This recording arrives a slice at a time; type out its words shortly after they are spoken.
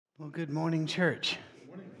Well, good morning, church.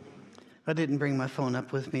 I didn't bring my phone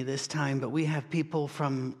up with me this time, but we have people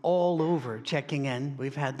from all over checking in.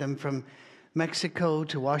 We've had them from Mexico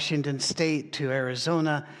to Washington State to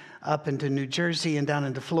Arizona, up into New Jersey and down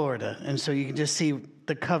into Florida. And so you can just see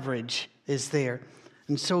the coverage is there.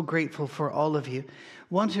 And so grateful for all of you.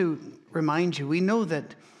 Want to remind you, we know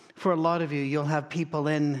that for a lot of you, you'll have people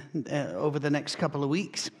in over the next couple of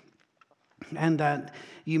weeks, and that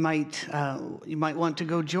you might want to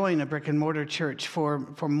go join a brick and mortar church for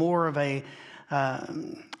more of a,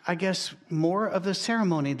 more of the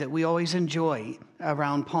ceremony that we always enjoy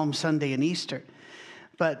around Palm Sunday and Easter.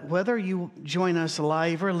 But whether you join us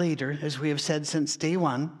live or later, as we have said since day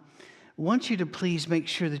one, I want you to please make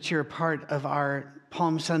sure that you're a part of our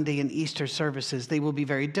Palm Sunday and Easter services. They will be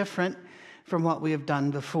very different from what we have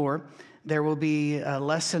done before. There will be a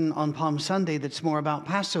lesson on Palm Sunday that's more about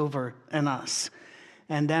Passover and us.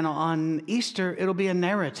 And then on Easter, it'll be a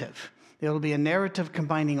narrative. It'll be a narrative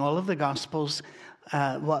combining all of the Gospels,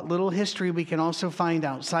 what little history we can also find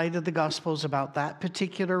outside of the Gospels about that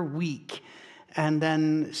particular week, and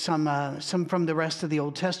then some from the rest of the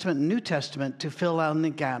Old Testament and New Testament to fill out in the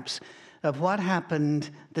gaps of what happened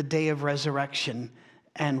the day of resurrection,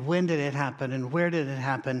 and when did it happen, and where did it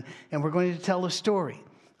happen. And we're going to tell a story,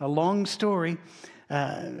 a long story.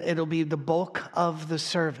 It'll be the bulk of the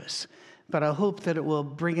service. But I hope that it will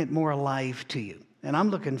bring it more alive to you. And I'm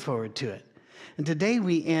looking forward to it. And today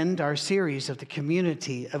we end our series of the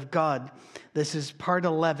community of God. This is part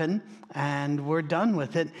 11, and we're done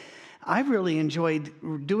with it. I've really enjoyed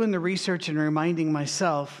doing the research and reminding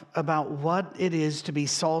myself about what it is to be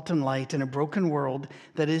salt and light in a broken world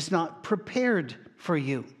that is not prepared for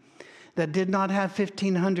you, that did not have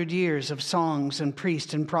 1,500 years of songs and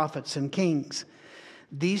priests and prophets and kings.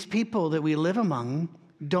 These people that we live among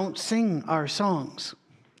don't sing our songs.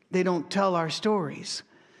 They don't tell our stories.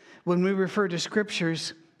 When we refer to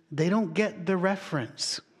scriptures, they don't get the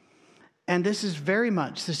reference. And this is very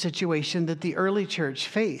much the situation that the early church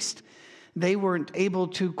faced. They weren't able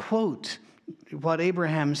to quote what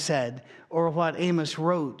Abraham said, or what Amos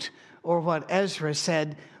wrote, or what Ezra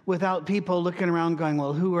said, without people looking around going,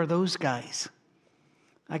 well, who are those guys?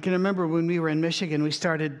 I can remember when we were in Michigan,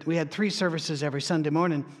 we had 3 services every Sunday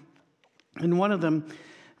morning, and one of them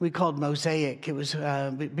we called Mosaic. It was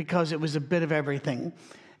because it was a bit of everything.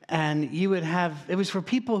 And it was for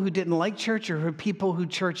people who didn't like church or for people who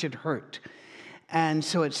church had hurt. And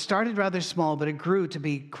so it started rather small, but it grew to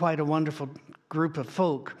be quite a wonderful group of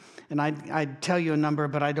folk. And I'd tell you a number,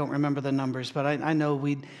 but I don't remember the numbers. But I know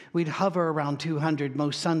we'd hover around 200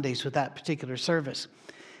 most Sundays with that particular service.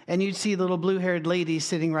 And you'd see little blue-haired ladies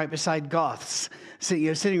sitting right beside goths,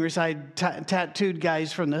 sitting beside tattooed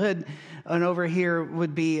guys from the hood. And over here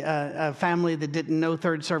would be a family that didn't know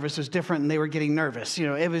third service was different, and they were getting nervous.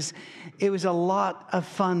 It was a lot of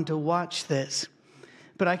fun to watch this.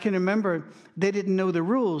 But I can remember they didn't know the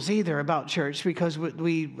rules either about church, because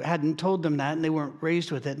we hadn't told them that, and they weren't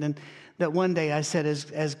raised with it. And that one day I said,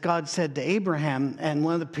 as God said to Abraham, and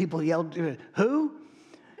one of the people yelled, "Who?"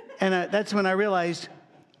 And that's when I realized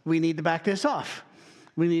we need to back this off.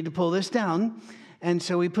 We need to pull this down. And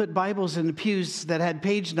so we put Bibles in the pews that had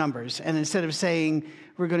page numbers. And instead of saying,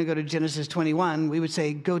 we're going to go to Genesis 21, we would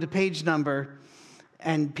say, go to page number.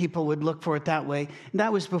 And people would look for it that way. And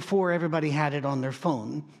that was before everybody had it on their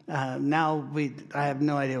phone. Now I have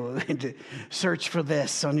no idea what we had to search for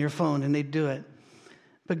this on your phone, and they'd do it.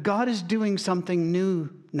 But God is doing something new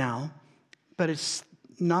now, but it's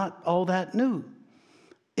not all that new.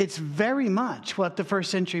 It's very much what the first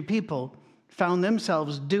century people found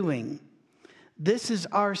themselves doing. This is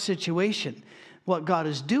our situation. What God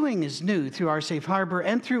is doing is new through our safe harbor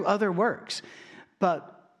and through other works.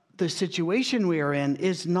 But the situation we are in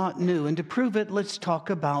is not new. And to prove it, let's talk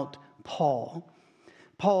about Paul.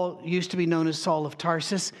 Paul used to be known as Saul of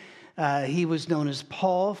Tarsus. He was known as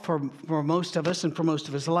Paul for most of us and for most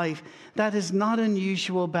of his life. That is not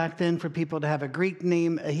unusual back then for people to have a Greek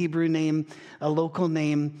name, a Hebrew name, a local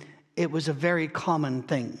name. It was a very common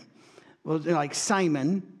thing. Well, like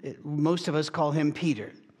Simon, most of us call him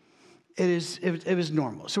Peter. It was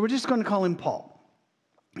normal. So we're just going to call him Paul.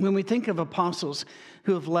 When we think of apostles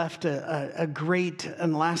who have left a great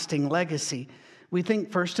and lasting legacy, we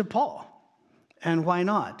think first of Paul. And why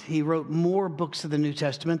not? He wrote more books of the New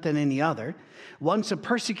Testament than any other. Once a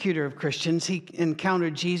persecutor of Christians, he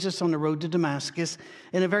encountered Jesus on the road to Damascus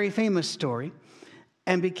in a very famous story,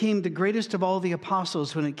 and became the greatest of all the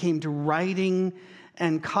apostles when it came to writing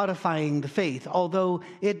and codifying the faith. Although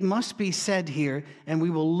it must be said here, and we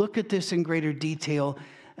will look at this in greater detail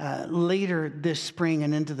later this spring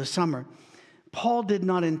and into the summer, Paul did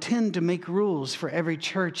not intend to make rules for every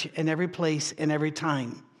church and every place and every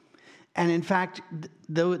time. And in fact,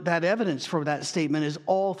 that evidence for that statement is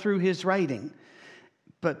all through his writing.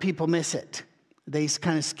 But people miss it. They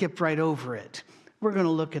kind of skip right over it. We're going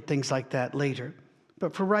to look at things like that later.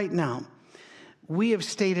 But for right now, we have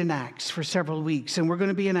stayed in Acts for several weeks, and we're going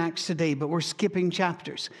to be in Acts today, but we're skipping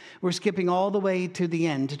chapters. We're skipping all the way to the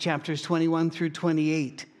end, to chapters 21 through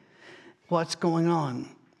 28. What's going on?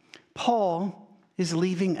 Paul is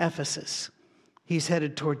leaving Ephesus. He's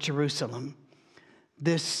headed toward Jerusalem.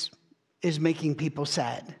 This is making people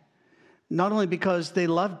sad. Not only because they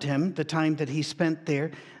loved him, the time that he spent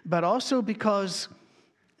there, but also because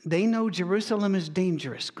they know Jerusalem is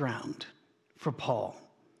dangerous ground for Paul.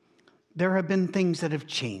 There have been things that have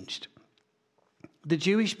changed. The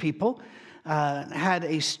Jewish people had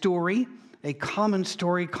a story,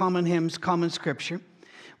 common hymns, common scripture.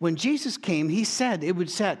 When Jesus came, he said it would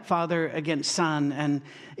set father against son, and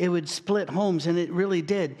it would split homes, and it really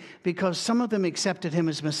did, because some of them accepted him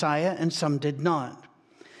as Messiah and some did not.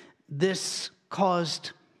 This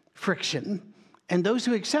caused friction, and those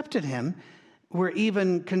who accepted him were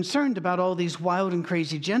even concerned about all these wild and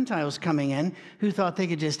crazy Gentiles coming in who thought they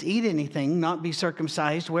could just eat anything, not be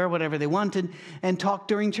circumcised, wear whatever they wanted, and talk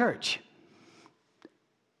during church.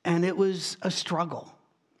 And it was a struggle.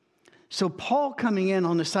 So Paul coming in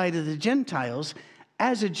on the side of the Gentiles,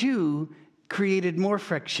 as a Jew, created more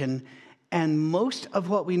friction. And most of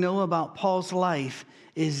what we know about Paul's life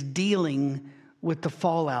is dealing with the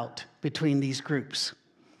fallout between these groups.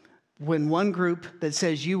 When one group that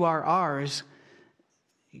says, you are ours,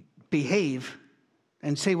 behave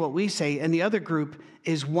and say what we say, and the other group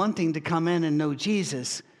is wanting to come in and know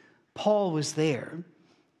Jesus, Paul was there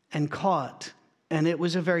and caught, and it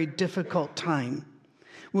was a very difficult time.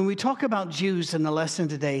 When we talk about Jews in the lesson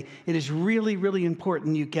today, it is really, really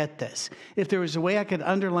important you get this. If there was a way I could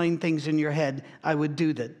underline things in your head, I would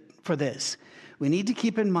do that for this. We need to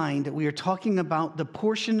keep in mind that we are talking about the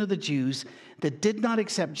portion of the Jews that did not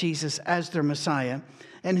accept Jesus as their Messiah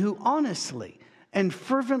and who honestly and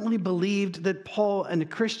fervently believed that Paul and the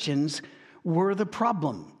Christians were the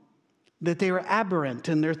problem, that they were aberrant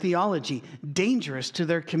in their theology, dangerous to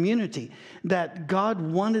their community, that God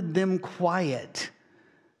wanted them quieted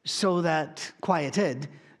so that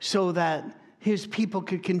his people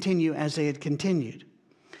could continue as they had continued.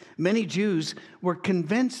 Many Jews were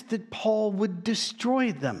convinced that Paul would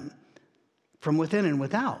destroy them from within and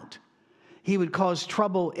without. He would cause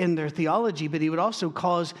trouble in their theology, but he would also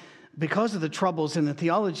cause, because of the troubles in the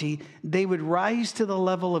theology, they would rise to the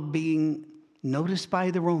level of being noticed by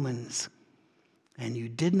the Romans. And you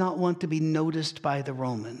did not want to be noticed by the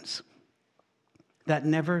Romans. That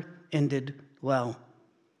never ended well.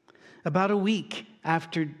 About a week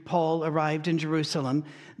after Paul arrived in Jerusalem,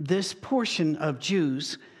 this portion of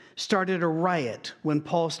Jews started a riot when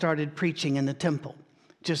Paul started preaching in the temple,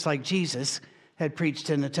 just like Jesus had preached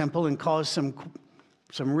in the temple and caused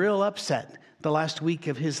some real upset the last week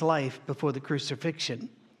of his life before the crucifixion.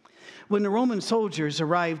 When the Roman soldiers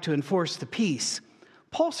arrived to enforce the peace,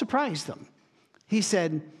 Paul surprised them. He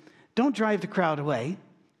said, "Don't drive the crowd away.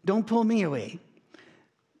 Don't pull me away.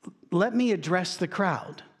 Let me address the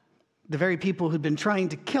crowd," the very people who'd been trying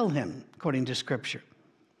to kill him, according to Scripture.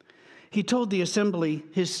 He told the assembly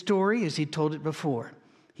his story as he told it before.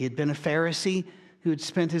 He had been a Pharisee who had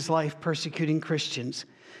spent his life persecuting Christians.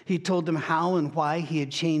 He told them how and why he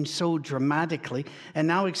had changed so dramatically and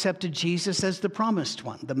now accepted Jesus as the promised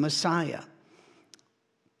one, the Messiah.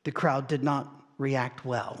 The crowd did not react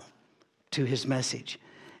well to his message.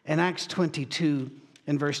 In Acts 22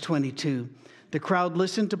 and verse 22, the crowd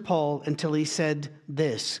listened to Paul until he said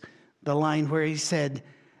this, the line where he said,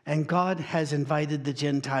 "And God has invited the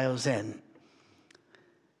Gentiles in."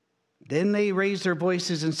 Then they raised their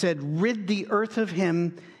voices and said, "Rid the earth of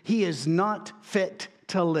him. He is not fit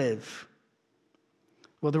to live."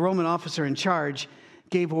 Well, the Roman officer in charge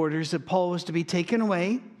gave orders that Paul was to be taken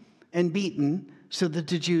away and beaten so that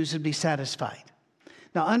the Jews would be satisfied.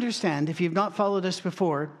 Now understand, if you've not followed us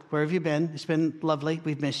before, where have you been? It's been lovely.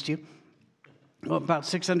 We've missed you. Well, about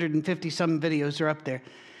 650 some videos are up there.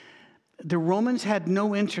 The Romans had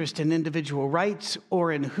no interest in individual rights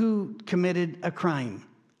or in who committed a crime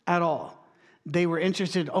at all. They were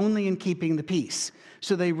interested only in keeping the peace.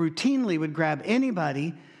 So they routinely would grab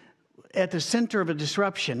anybody at the center of a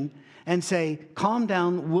disruption and say, "Calm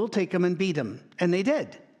down, we'll take them and beat them." And they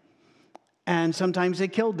did. And sometimes they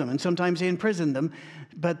killed them, and sometimes they imprisoned them.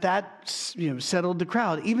 But that settled the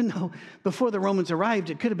crowd. Even though before the Romans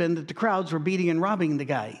arrived, it could have been that the crowds were beating and robbing the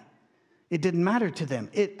guy. It didn't matter to them.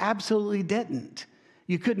 It absolutely didn't.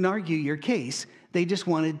 You couldn't argue your case. They just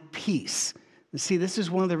wanted peace. See, this is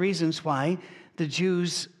one of the reasons why the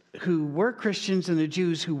Jews who were Christians and the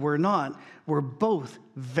Jews who were not were both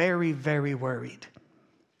very, very worried,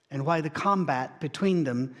 and why the combat between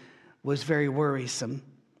them was very worrisome.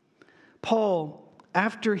 Paul,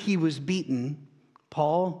 after he was beaten,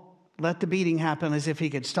 Paul let the beating happen as if he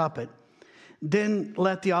could stop it, then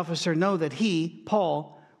let the officer know that he,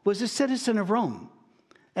 Paul, was a citizen of Rome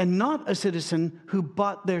and not a citizen who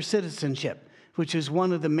bought their citizenship, which is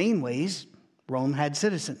one of the main ways Rome had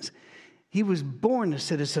citizens. He was born a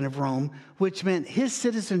citizen of Rome, which meant his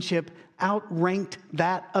citizenship outranked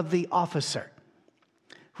that of the officer,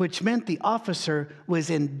 which meant the officer was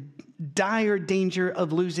in dire danger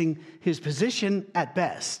of losing his position at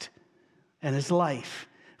best and his life,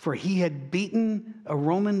 for he had beaten a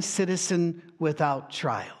Roman citizen without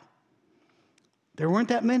trial. There weren't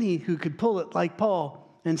that many who could pull it like Paul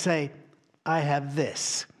and say, I have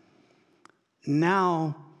this.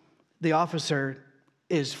 Now the officer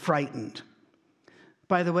is frightened.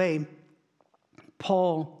 By the way,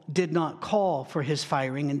 Paul did not call for his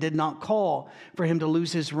firing and did not call for him to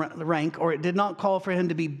lose his rank, or it did not call for him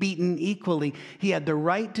to be beaten equally. He had the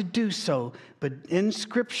right to do so. But in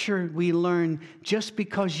Scripture, we learn just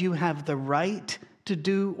because you have the right to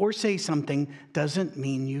do or say something doesn't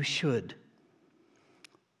mean you should.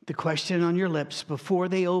 The question on your lips before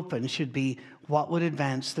they open should be, what would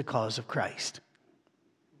advance the cause of Christ?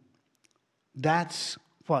 That's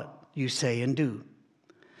what you say and do.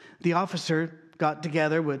 The officer got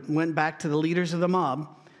together, went back to the leaders of the mob,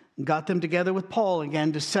 got them together with Paul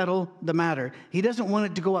again to settle the matter. He doesn't want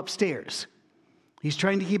it to go upstairs. He's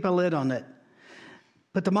trying to keep a lid on it.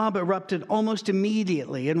 But the mob erupted almost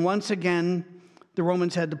immediately, and once again, the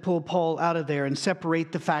Romans had to pull Paul out of there and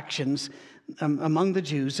separate the factions among the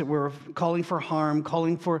Jews that were calling for harm,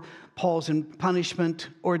 calling for Paul's punishment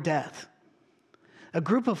or death. A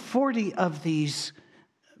group of 40 of these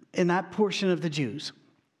in that portion of the Jews.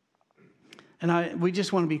 And we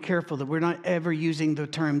just want to be careful that we're not ever using the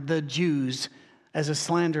term the Jews as a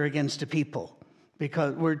slander against a people,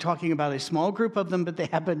 because we're talking about a small group of them, but they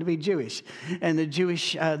happen to be Jewish. And their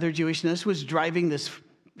Jewishness was driving this,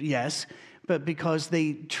 yes, but because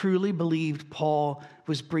they truly believed Paul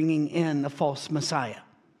was bringing in a false Messiah.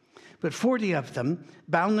 But 40 of them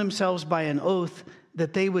bound themselves by an oath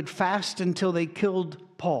that they would fast until they killed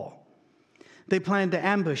Paul. They planned to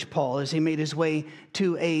ambush Paul as he made his way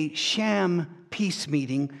to a sham peace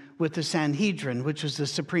meeting with the Sanhedrin, which was the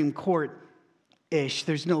Supreme Court-ish.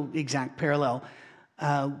 There's no exact parallel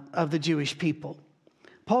of the Jewish people.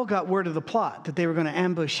 Paul got word of the plot, that they were going to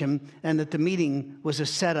ambush him and that the meeting was a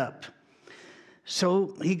setup.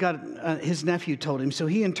 So he got, his nephew told him, so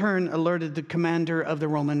he in turn alerted the commander of the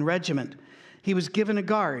Roman regiment. He was given a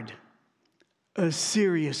guard, a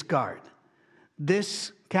serious guard.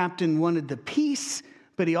 This captain wanted the peace,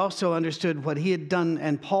 but he also understood what he had done,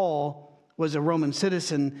 and Paul was a Roman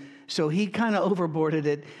citizen, so he kind of overboarded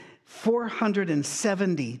it.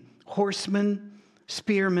 470 horsemen,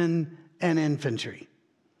 spearmen, and infantry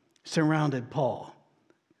surrounded Paul.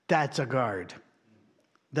 That's a guard.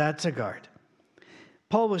 That's a guard.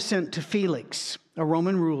 Paul was sent to Felix, a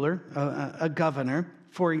Roman ruler, a governor,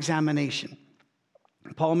 for examination.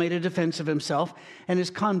 Paul made a defense of himself and his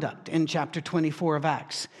conduct in chapter 24 of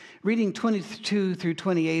Acts. Reading 22 through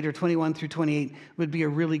 28 or 21 through 28 would be a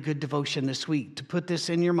really good devotion this week to put this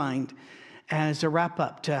in your mind as a wrap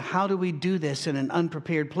up to how do we do this in an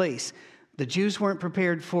unprepared place. The Jews weren't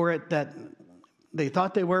prepared for it, that they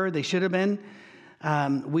thought they were, they should have been,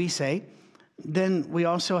 we say. Then we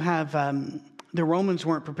also have the Romans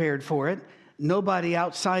weren't prepared for it. Nobody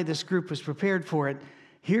outside this group was prepared for it.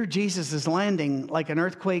 Here Jesus is landing like an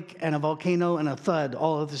earthquake and a volcano and a thud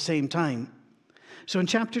all at the same time. So in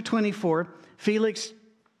chapter 24, Felix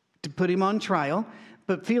to put him on trial,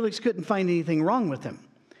 but Felix couldn't find anything wrong with him.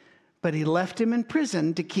 But he left him in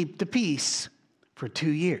prison to keep the peace for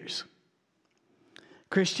 2 years.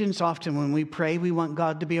 Christians, often when we pray, we want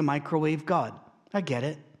God to be a microwave God. I get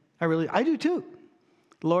it. I do too.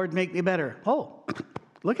 Lord, make me better. Oh,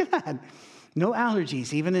 look at that. No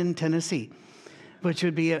allergies, even in Tennessee, which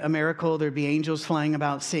would be a miracle. There'd be angels flying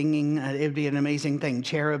about singing. It'd be an amazing thing.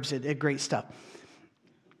 Cherubs, great stuff.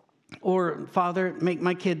 Or, Father, make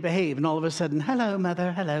my kid behave. And all of a sudden, hello,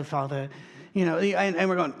 mother. Hello, father. You know, and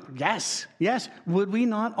we're going, yes, yes. Would we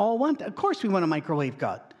not all want that? Of course we want a microwave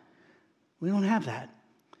God. We don't have that.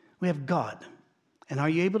 We have God. And are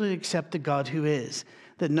you able to accept the God who is,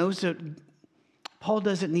 that knows that Paul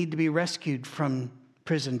doesn't need to be rescued from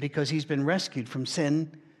prison because he's been rescued from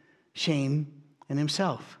sin, shame, and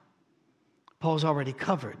himself. Paul's already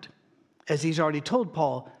covered, as he's already told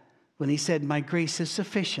Paul when he said, my grace is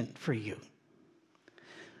sufficient for you.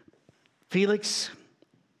 Felix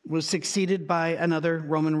was succeeded by another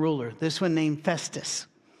Roman ruler, this one named Festus.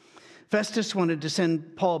 Festus wanted to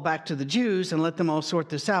send Paul back to the Jews and let them all sort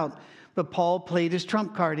this out, but Paul played his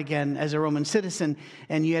trump card again as a Roman citizen,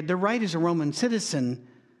 and you had the right as a Roman citizen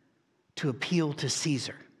to appeal to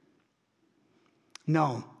Caesar.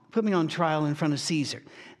 No, put me on trial in front of Caesar.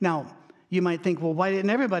 Now, you might think, well, why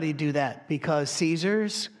didn't everybody do that? Because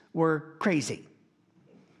Caesars were crazy.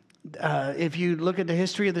 If you look at the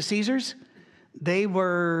history of the Caesars, they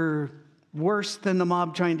were worse than the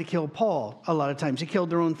mob trying to kill Paul a lot of times. They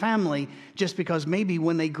killed their own family just because maybe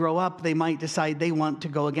when they grow up, they might decide they want to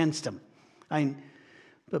go against him.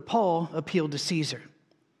 But Paul appealed to Caesar.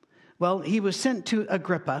 Well, he was sent to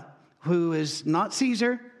Agrippa, who is not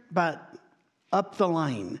Caesar, but up the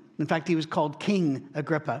line. In fact, he was called King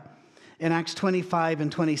Agrippa in Acts 25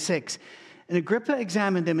 and 26. And Agrippa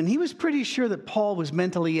examined him, and he was pretty sure that Paul was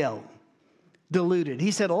mentally ill, deluded.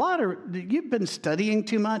 He said, you've been studying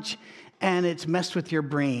too much, and it's messed with your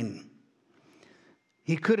brain.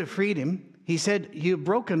 He could have freed him. He said, you've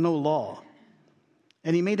broken no law.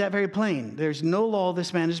 And he made that very plain. There's no law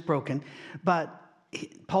this man has broken. But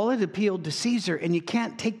Paul had appealed to Caesar, and you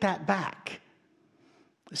can't take that back.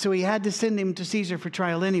 So he had to send him to Caesar for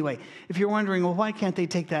trial anyway. If you're wondering, well, why can't they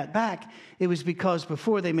take that back? It was because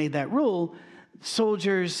before they made that rule,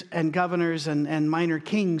 soldiers and governors and minor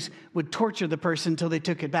kings would torture the person until they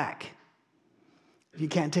took it back. You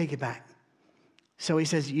can't take it back. So he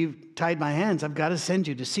says, you've tied my hands. I've got to send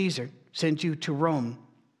you to Caesar, send you to Rome.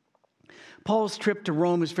 Paul's trip to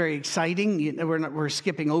Rome is very exciting. We're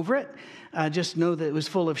skipping over it. Just know that it was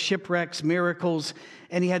full of shipwrecks, miracles,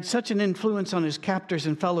 and he had such an influence on his captors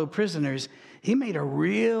and fellow prisoners, he made a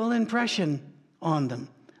real impression on them.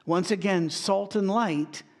 Once again, salt and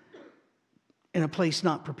light in a place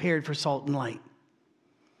not prepared for salt and light.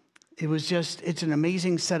 It's an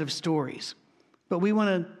amazing set of stories. But we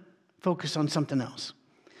want to focus on something else.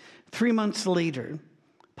 3 months later,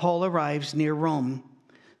 Paul arrives near Rome.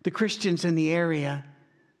 The Christians in the area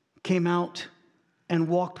came out and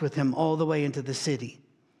walked with him all the way into the city.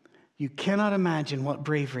 You cannot imagine what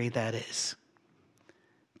bravery that is.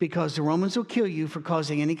 Because the Romans will kill you for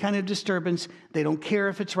causing any kind of disturbance. They don't care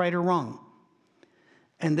if it's right or wrong.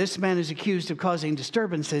 And this man is accused of causing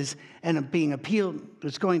disturbances and of being appealed.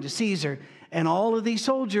 It's going to Caesar. And all of these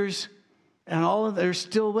soldiers, they're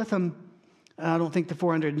still with him. I don't think the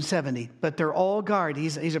 470, but they're all guard.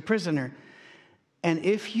 He's a prisoner. And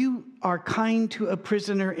if you are kind to a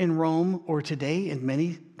prisoner in Rome or today in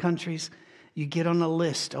many countries, you get on a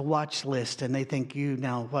list, a watch list, and they think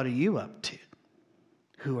now, what are you up to?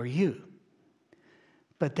 Who are you?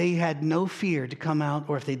 But they had no fear to come out,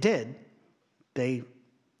 or if they did, they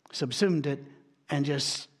subsumed it and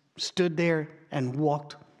just stood there and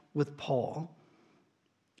walked with Paul.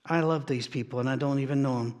 I love these people, and I don't even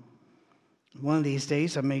know them. One of these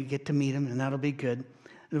days, I may get to meet them, and that'll be good.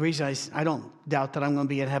 The reason I don't doubt that I'm going to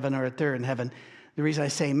be in heaven or if they're in heaven. The reason I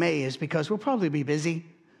say may is because we'll probably be busy.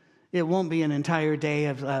 It won't be an entire day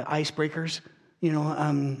of icebreakers.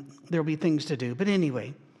 There'll be things to do. But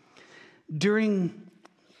anyway, during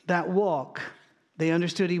that walk, they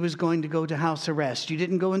understood he was going to go to house arrest. You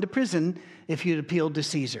didn't go into prison if you'd appealed to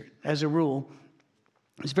Caesar. As a rule,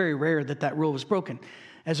 it's very rare that rule was broken.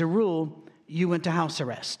 As a rule, you went to house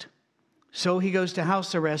arrest. So he goes to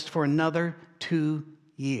house arrest for another 2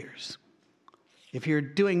 years. If you're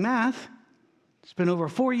doing math, it's been over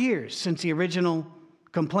 4 years since the original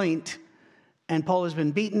complaint, and Paul has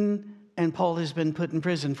been beaten, and Paul has been put in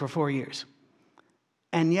prison for 4 years.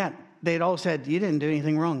 And yet, they'd all said, you didn't do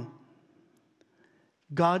anything wrong.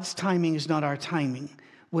 God's timing is not our timing.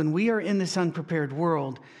 When we are in this unprepared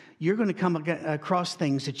world, you're going to come across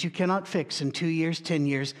things that you cannot fix in 2 years, 10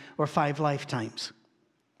 years, or 5 lifetimes.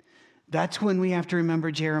 That's when we have to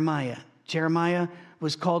remember Jeremiah. Jeremiah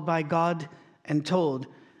was called by God and told,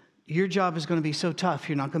 your job is going to be so tough.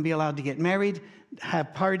 You're not going to be allowed to get married,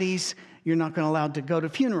 have parties. You're not going to be allowed to go to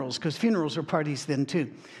funerals, because funerals are parties then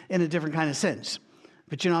too, in a different kind of sense.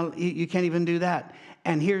 But you can't even do that.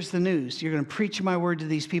 And here's the news. You're going to preach my word to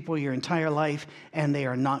these people your entire life, and they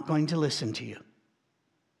are not going to listen to you.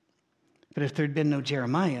 But if there'd been no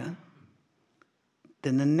Jeremiah,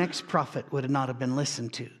 then the next prophet would not have been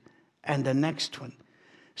listened to, and the next one.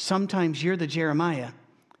 Sometimes you're the Jeremiah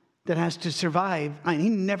that has to survive. He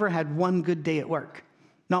never had one good day at work.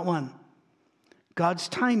 Not one. God's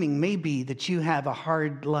timing may be that you have a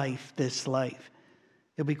hard life, this life.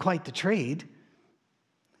 It'll be quite the trade,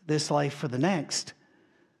 this life for the next.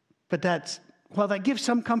 But while that gives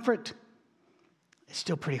some comfort, it's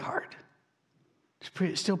still pretty hard.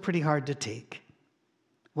 It's still pretty hard to take.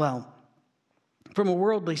 Well, From a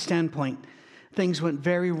worldly standpoint, things went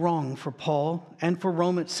very wrong for Paul and for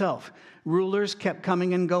Rome itself. Rulers kept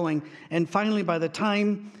coming and going, and finally, by the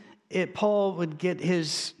time Paul would get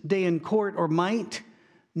his day in court or might,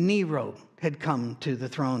 Nero had come to the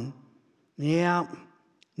throne. Yeah,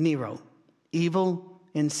 Nero. Evil,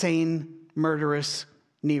 insane, murderous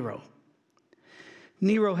Nero.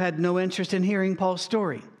 Nero had no interest in hearing Paul's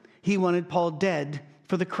story. He wanted Paul dead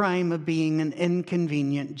for the crime of being an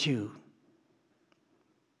inconvenient Jew.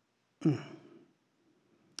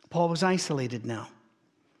 Paul was isolated now.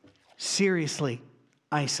 Seriously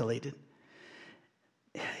isolated.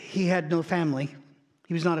 He had no family.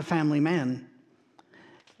 He was not a family man.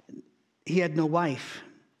 He had no wife.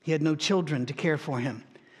 He had no children to care for him.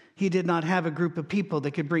 He did not have a group of people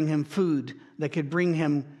that could bring him food, that could bring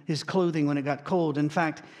him his clothing when it got cold. In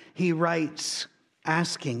fact, he writes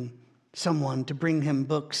asking someone to bring him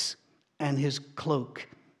books and his cloak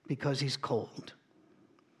because he's cold.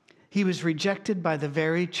 He was rejected by the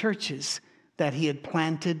very churches that he had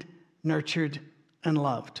planted, nurtured, and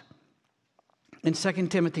loved. In 2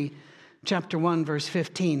 Timothy chapter 1, verse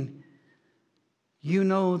 15, you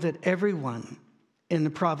know that everyone in the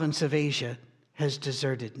province of Asia has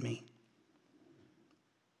deserted me.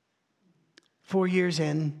 4 years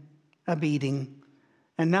in, a beating,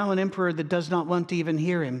 and now an emperor that does not want to even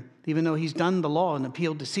hear him, even though he's done the law and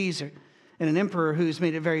appealed to Caesar, and an emperor who's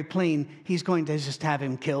made it very plain he's going to just have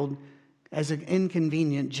him killed as an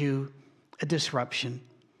inconvenient Jew, a disruption.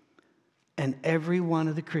 And every one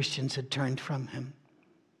of the Christians had turned from him.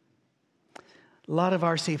 A lot of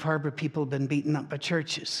our Safe Harbor people have been beaten up by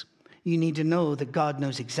churches. You need to know that God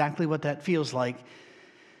knows exactly what that feels like,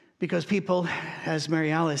 because people, as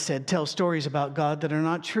Mary Alice said, tell stories about God that are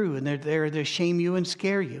not true, and they're there to shame you and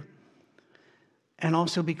scare you. And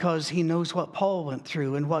also because he knows what Paul went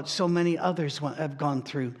through and what so many others have gone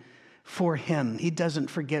through for him. He doesn't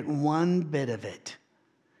forget one bit of it.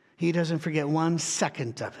 He doesn't forget 1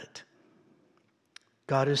 second of it.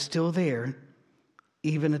 God is still there,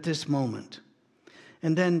 even at this moment.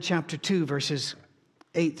 And then chapter 2, verses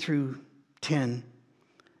 8 through 10.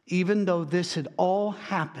 Even though this had all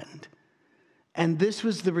happened, and this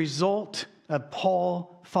was the result of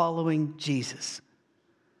Paul following Jesus,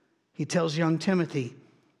 he tells young Timothy,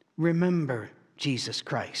 remember Jesus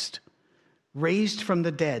Christ, raised from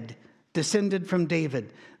the dead, descended from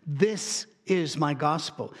David. This is my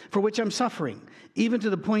gospel, for which I'm suffering, even to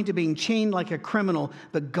the point of being chained like a criminal,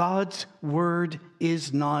 but God's word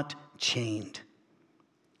is not chained.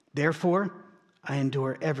 Therefore, I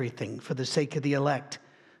endure everything for the sake of the elect,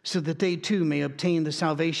 so that they too may obtain the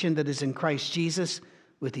salvation that is in Christ Jesus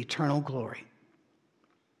with eternal glory.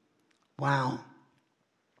 Wow.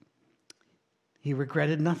 He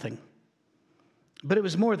regretted nothing. But it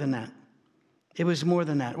was more than that. It was more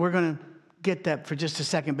than that. We're going to get that for just a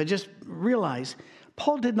second, but just realize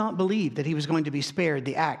Paul did not believe that he was going to be spared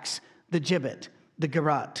the axe, the gibbet, the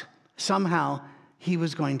garrote. Somehow he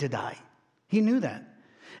was going to die. He knew that.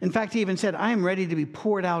 In fact, he even said, I am ready to be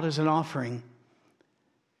poured out as an offering.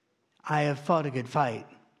 I have fought a good fight.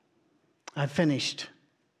 I've finished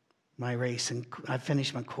my race and I've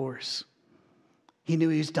finished my course. He knew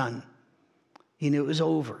he was done. He knew it was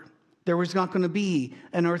over. There was not going to be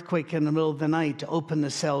an earthquake in the middle of the night to open the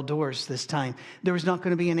cell doors this time. There was not going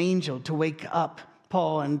to be an angel to wake up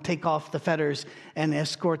Paul and take off the fetters and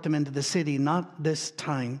escort them into the city. Not this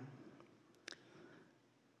time.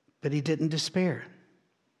 But he didn't despair.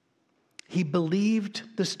 He believed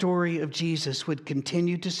the story of Jesus would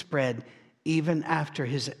continue to spread even after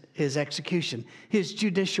his execution, his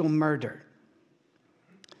judicial murder.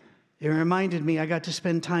 It reminded me, I got to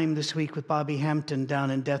spend time this week with Bobby Hampton down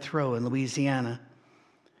in death row in Louisiana.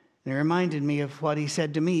 And it reminded me of what he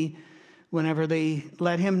said to me whenever they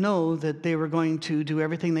let him know that they were going to do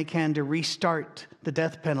everything they can to restart the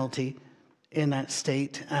death penalty in that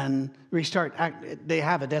state and restart. They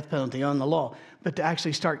have a death penalty on the law, but to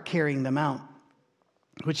actually start carrying them out,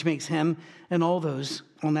 which makes him and all those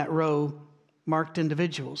on that row marked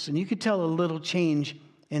individuals. And you could tell a little change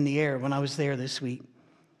in the air when I was there this week.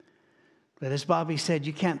 But as Bobby said,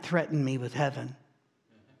 you can't threaten me with heaven.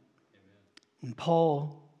 And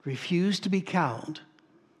Paul refused to be cowed,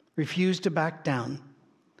 refused to back down.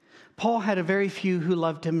 Paul had a very few who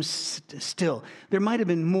loved him still. There might have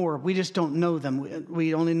been more. We just don't know them.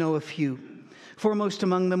 We only know a few. Foremost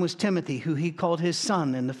among them was Timothy, who he called his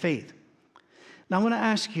son in the faith. Now, I want to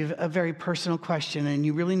ask you a very personal question, and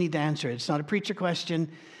you really need to answer it. It's not a preacher question.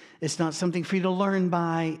 It's not something for you to learn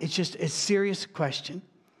by. It's just a serious question.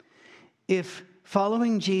 If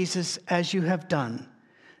following Jesus as you have done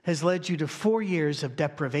has led you to 4 years of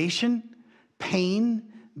deprivation, pain,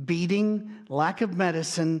 beating, lack of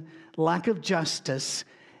medicine, lack of justice,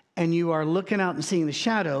 and you are looking out and seeing the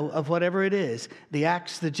shadow of whatever it is, the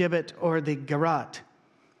axe, the gibbet, or the garrote,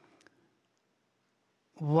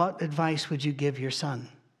 what advice would you give your son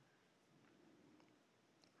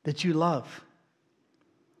that you love?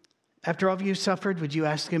 After all of you suffered, would you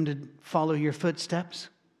ask him to follow your footsteps?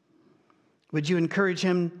 Would you encourage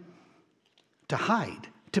him to hide,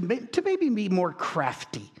 to maybe be more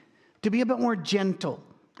crafty, to be a bit more gentle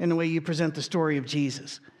in the way you present the story of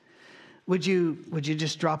Jesus? Would you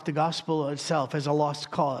just drop the gospel itself as a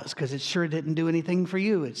lost cause because it sure didn't do anything for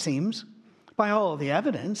you, it seems, by all of the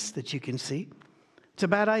evidence that you can see? It's a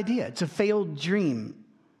bad idea. It's a failed dream.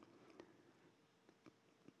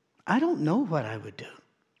 I don't know what I would do.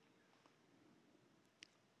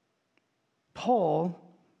 Paul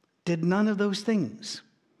did none of those things.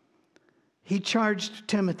 He charged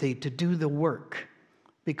Timothy to do the work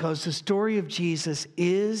because the story of Jesus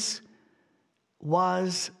is,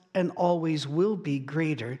 was, and always will be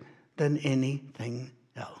greater than anything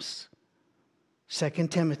else. 2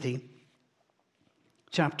 Timothy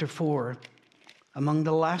chapter 4, among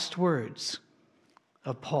the last words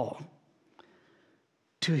of Paul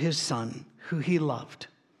to his son, who he loved,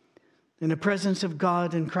 in the presence of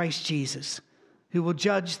God and Christ Jesus, who will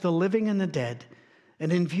judge the living and the dead,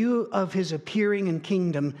 and in view of his appearing in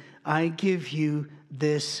kingdom, I give you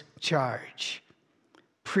this charge.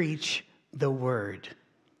 Preach the word.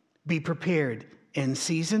 Be prepared in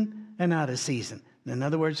season and out of season. In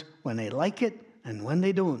other words, when they like it and when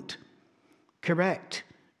they don't. Correct,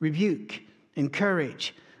 rebuke,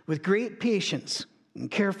 encourage, with great patience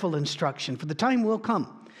and careful instruction. For the time will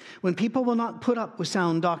come when people will not put up with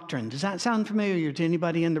sound doctrine. Does that sound familiar to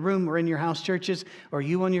anybody in the room or in your house churches or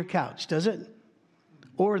you on your couch? Does it?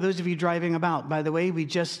 Or those of you driving about. By the way,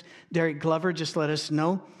 Derek Glover just let us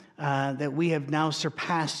know that we have now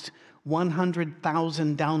surpassed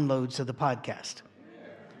 100,000 downloads of the podcast.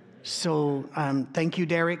 So thank you,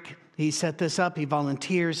 Derek. He set this up. He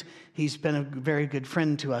volunteers. He's been a very good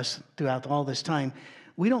friend to us throughout all this time.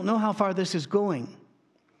 We don't know how far this is going.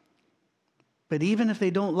 But even if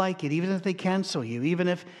they don't like it, even if they cancel you, even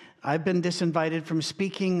if I've been disinvited from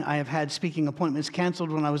speaking, I have had speaking appointments canceled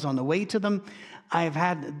when I was on the way to them, I have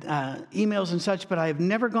had emails and such, but I have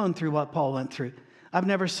never gone through what Paul went through. I've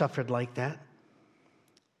never suffered like that.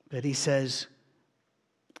 But he says,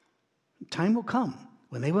 time will come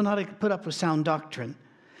when they will not put up with sound doctrine.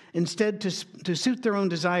 Instead, to suit their own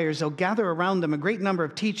desires, they'll gather around them a great number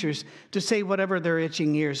of teachers to say whatever their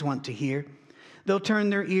itching ears want to hear. They'll turn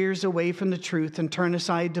their ears away from the truth and turn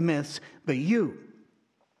aside to myths. But you,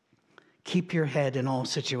 keep your head in all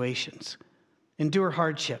situations. Endure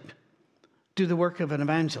hardship. Do the work of an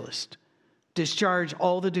evangelist. Discharge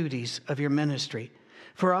all the duties of your ministry.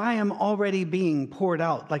 For I am already being poured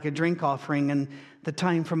out like a drink offering, and the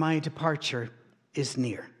time for my departure is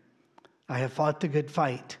near. I have fought the good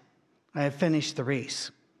fight. I have finished the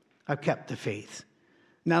race. I've kept the faith.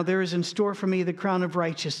 Now there is in store for me the crown of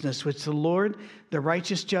righteousness, which the Lord, the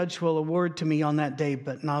righteous judge, will award to me on that day,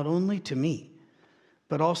 but not only to me,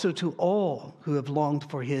 but also to all who have longed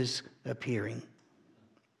for his appearing.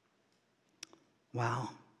 Wow.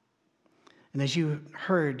 And as you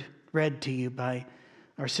heard read to you by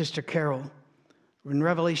our sister Carol, in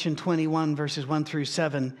Revelation 21, verses 1 through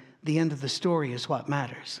 7, the end of the story is what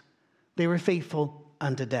matters. They were faithful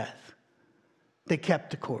unto death. They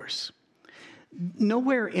kept the course.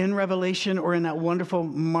 Nowhere in Revelation or in that wonderful,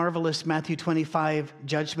 marvelous Matthew 25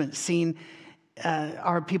 judgment scene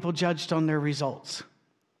are people judged on their results.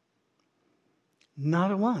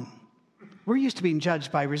 Not a one. We're used to being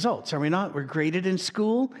judged by results, are we not? We're graded in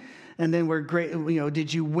school, and then we're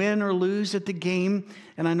did you win or lose at the game?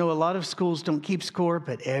 And I know a lot of schools don't keep score,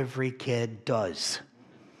 but every kid does.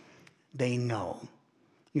 They know.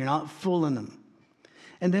 You're not fooling them.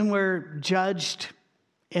 And then we're judged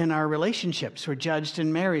in our relationships. We're judged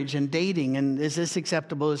in marriage and dating. And is this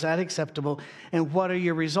acceptable? Is that acceptable? And what are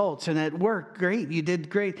your results? And at work, great. You did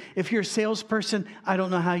great. If you're a salesperson, I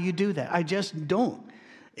don't know how you do that. I just don't.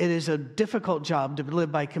 It is a difficult job to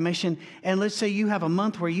live by commission. And let's say you have a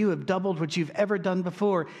month where you have doubled what you've ever done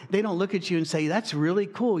before. They don't look at you and say, that's really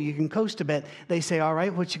cool. You can coast a bit. They say, all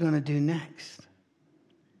right, what you going to do next?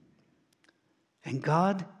 And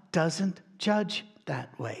God doesn't judge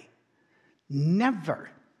that way. Never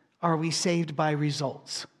are we saved by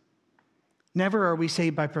results. Never are we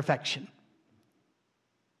saved by perfection.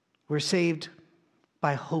 We're saved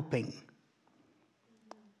by hoping.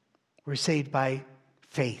 We're saved by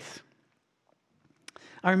faith.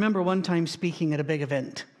 I remember one time speaking at a big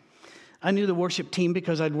event. I knew the worship team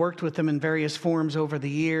because I'd worked with them in various forms over the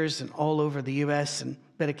years and all over the U.S. and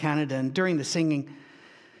a bit of Canada. And during the singing,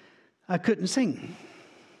 I couldn't sing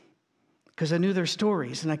because I knew their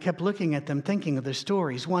stories. And I kept looking at them, thinking of their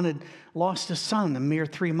stories. One had lost a son a mere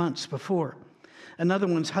 3 months before. Another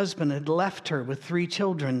one's husband had left her with 3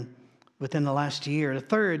 children within the last year. A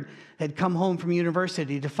third had come home from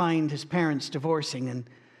university to find his parents divorcing and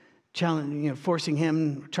trying to force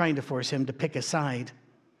him to pick a side.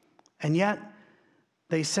 And yet,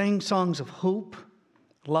 they sang songs of hope,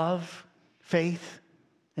 love, faith,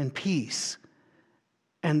 and peace.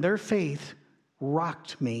 And their faith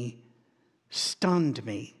rocked me, stunned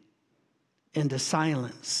me into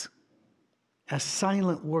silence, a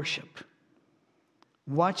silent worship.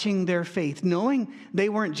 Watching their faith, knowing they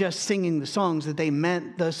weren't just singing the songs, that they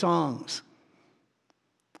meant the songs.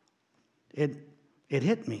 It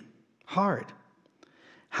hit me hard.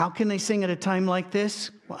 How can they sing at a time like this?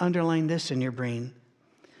 Well, underline this in your brain.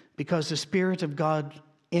 Because the Spirit of God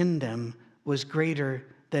in them was greater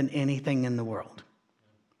than anything in the world.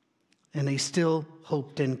 And they still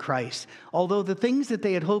hoped in Christ. Although the things that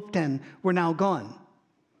they had hoped in were now gone.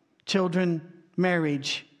 Children,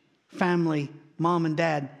 marriage, family, mom and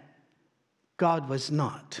dad. God was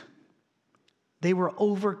not. They were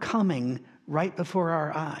overcoming right before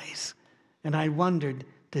our eyes. And I wondered,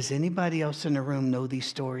 does anybody else in the room know these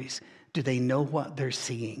stories? Do they know what they're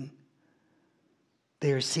seeing?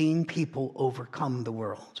 They are seeing people overcome the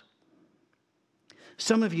world.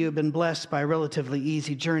 Some of you have been blessed by a relatively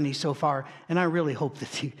easy journey so far, and I really hope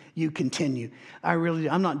that you continue.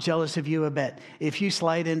 I'm not jealous of you a bit. If you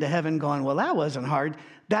slide into heaven going, well, that wasn't hard,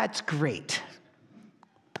 that's great.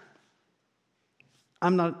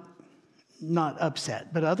 I'm not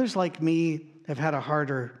upset, but others like me have had a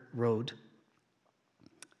harder road.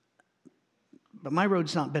 But my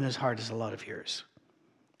road's not been as hard as a lot of yours.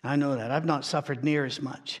 I know that. I've not suffered near as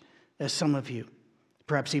much as some of you,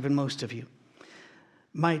 perhaps even most of you.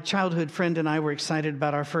 My childhood friend and I were excited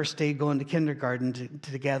about our first day going to kindergarten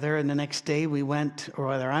together, and the next day we went, or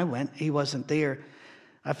rather I went, he wasn't there.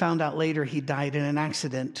 I found out later he died in an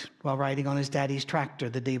accident while riding on his daddy's tractor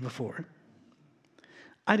the day before.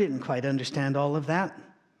 I didn't quite understand all of that,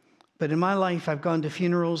 but in my life I've gone to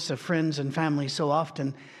funerals of friends and family so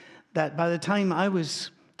often that by the time I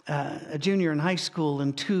was a junior in high school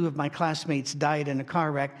and 2 of my classmates died in a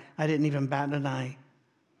car wreck, I didn't even bat an eye.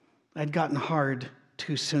 I'd gotten hard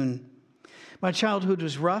too soon. My childhood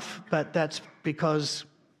was rough, but that's because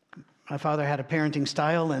my father had a parenting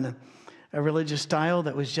style and a religious style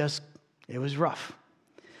that was it was rough.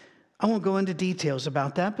 I won't go into details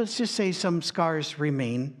about that, but let's just say some scars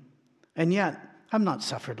remain. And yet, I've not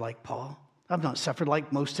suffered like Paul. I've not suffered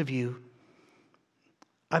like most of you.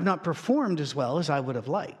 I've not performed as well as I would have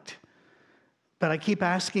liked. But I keep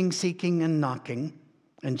asking, seeking, and knocking.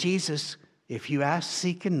 And Jesus, if you ask,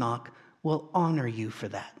 seek, and knock, will honor you for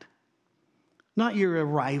that. Not your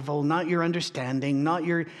arrival, not your understanding, not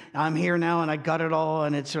your, I'm here now and I got it all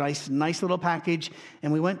and it's a nice little package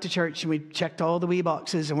and we went to church and we checked all the wee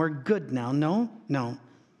boxes and we're good now. No.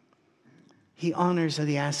 He honors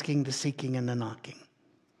the asking, the seeking, and the knocking.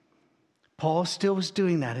 Paul still was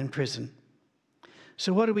doing that in prison.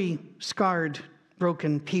 So what do we scarred,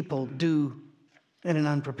 broken people do in an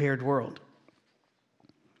unprepared world?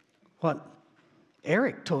 What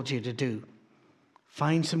Eric told you to do.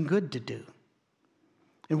 Find some good to do.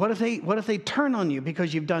 And what if they turn on you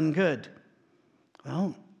because you've done good?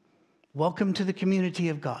 Well, welcome to the community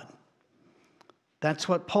of God. That's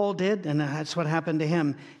what Paul did, and that's what happened to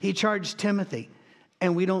him. He charged Timothy,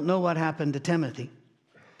 and we don't know what happened to Timothy.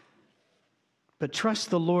 But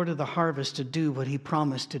trust the Lord of the harvest to do what he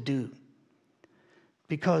promised to do.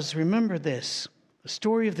 Because remember this, the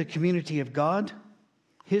story of the community of God,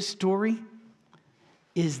 his story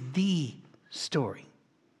is the story.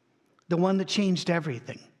 The one that changed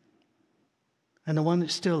everything. And the one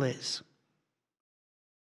that still is.